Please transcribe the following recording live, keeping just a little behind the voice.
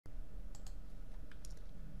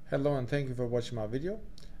Hello and thank you for watching my video.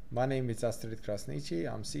 My name is Astrid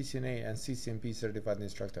Krasniqi. I'm CCNA and CCNP certified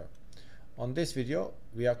instructor. On this video,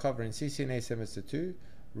 we are covering CCNA Semester 2,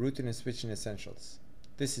 Routing and Switching Essentials.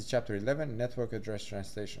 This is Chapter 11, Network Address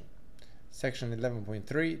Translation. Section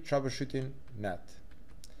 11.3, Troubleshooting NAT.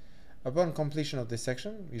 Upon completion of this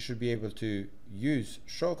section, you should be able to use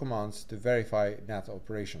show commands to verify NAT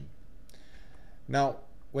operation. Now,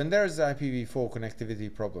 when there is an IPv4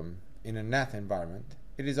 connectivity problem in a NAT environment,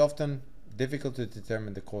 it is often difficult to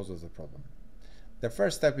determine the cause of the problem. The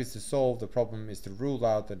first step is to solve the problem is to rule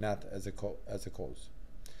out the NAT as a cause.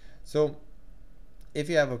 So if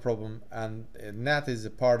you have a problem and NAT is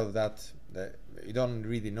a part of that, you don't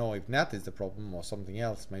really know if NAT is the problem or something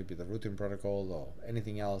else, maybe the routing protocol or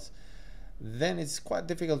anything else, then it's quite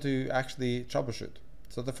difficult to actually troubleshoot.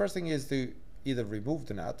 So the first thing is to either remove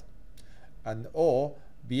the NAT or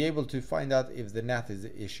be able to find out if the NAT is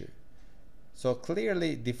the issue. So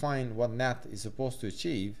clearly define what NAT is supposed to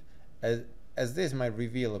achieve, as this might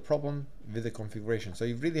reveal a problem with the configuration. So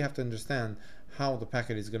you really have to understand how the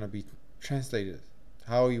packet is going to be translated,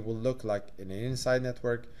 how it will look like in an inside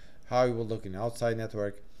network, how it will look in an outside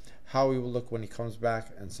network, how it will look when it comes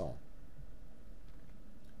back, and so on.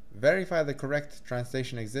 Verify the correct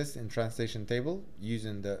translation exists in translation table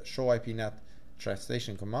using the show IP NAT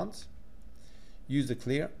translation commands. Use the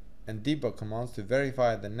clear and debug commands to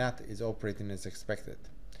verify the NAT is operating as expected,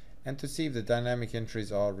 and to see if the dynamic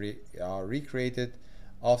entries are recreated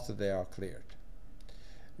after they are cleared.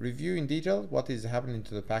 Review in detail what is happening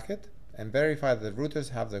to the packet and verify that the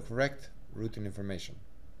routers have the correct routing information.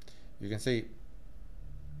 You can see,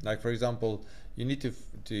 like for example, you need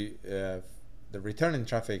the returning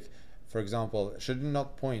traffic, for example, should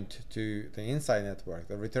not point to the inside network.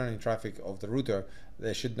 The returning traffic of the router,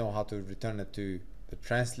 they should know how to return it to the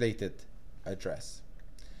translated address.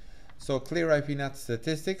 So clear IP NAT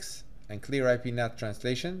statistics and clear IP NAT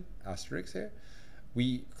translation, asterisk here,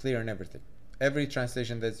 we clear in everything. Every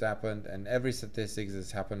translation that's happened and every statistics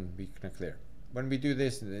that's happened, we can clear. When we do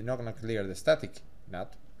this, they're not going to clear the static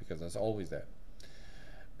NAT because that's always there.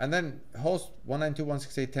 And then host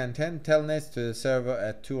 192.168.10.10 telnets to the server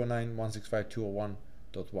at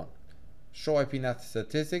 209.165.201.1. Show IP NAT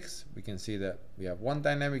statistics. We can see that we have one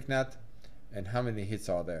dynamic NAT and how many hits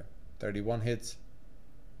are there. 31 hits.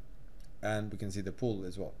 And we can see the pool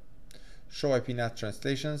as well. Show IP NAT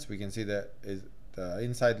translations. We can see that the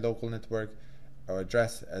inside local network or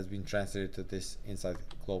address has been translated to this inside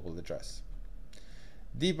global address.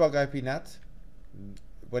 Debug IP NAT.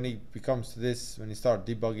 When it becomes to this, when you start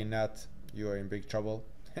debugging NAT, you are in big trouble.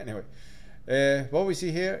 Anyway, what we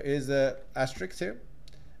see here is asterisk here.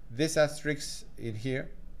 This asterisk in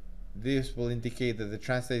here, this will indicate that the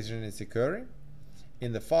translation is occurring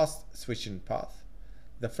in the fast switching path.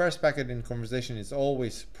 The first packet in conversation is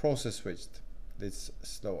always process switched. It's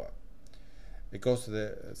slower. It goes to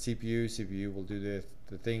the CPU. CPU will do the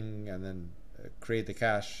thing and then create the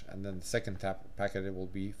cache, and then the second packet it will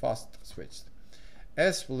be fast switched.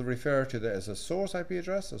 S will refer to as a source IP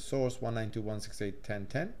address, so source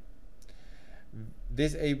 192.168.10.10.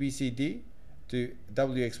 This ABCD to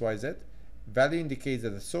WXYZ value indicates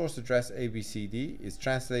that the source address ABCD is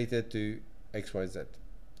translated to XYZ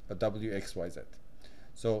or WXYZ.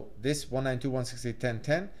 So this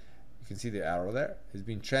 192.168.10.10, you can see the arrow there, is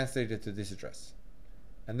being translated to this address.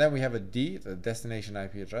 And then we have a D, the destination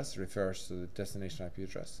IP address, refers to the destination IP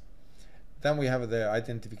address. Then we have the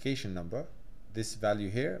identification number. This value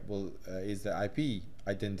here is the IP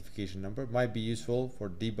identification number. Might be useful for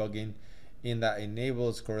debugging in that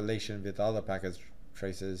enables correlation with other packet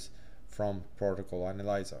traces from protocol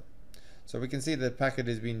analyzer. So we can see the packet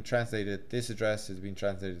is being translated, this address is being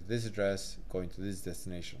translated to this address, going to this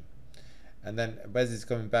destination. And then as it's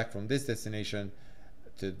coming back from this destination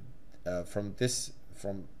to from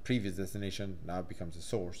previous destination, now it becomes a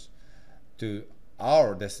source, to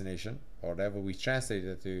our destination, or whatever we translated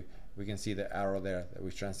it to, we can see the arrow there that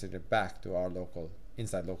we translated back to our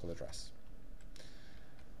inside local address.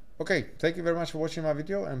 Okay, thank you very much for watching my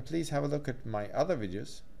video, and please have a look at my other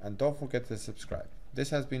videos, and don't forget to subscribe. This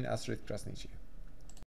has been Astrid Krasniqi.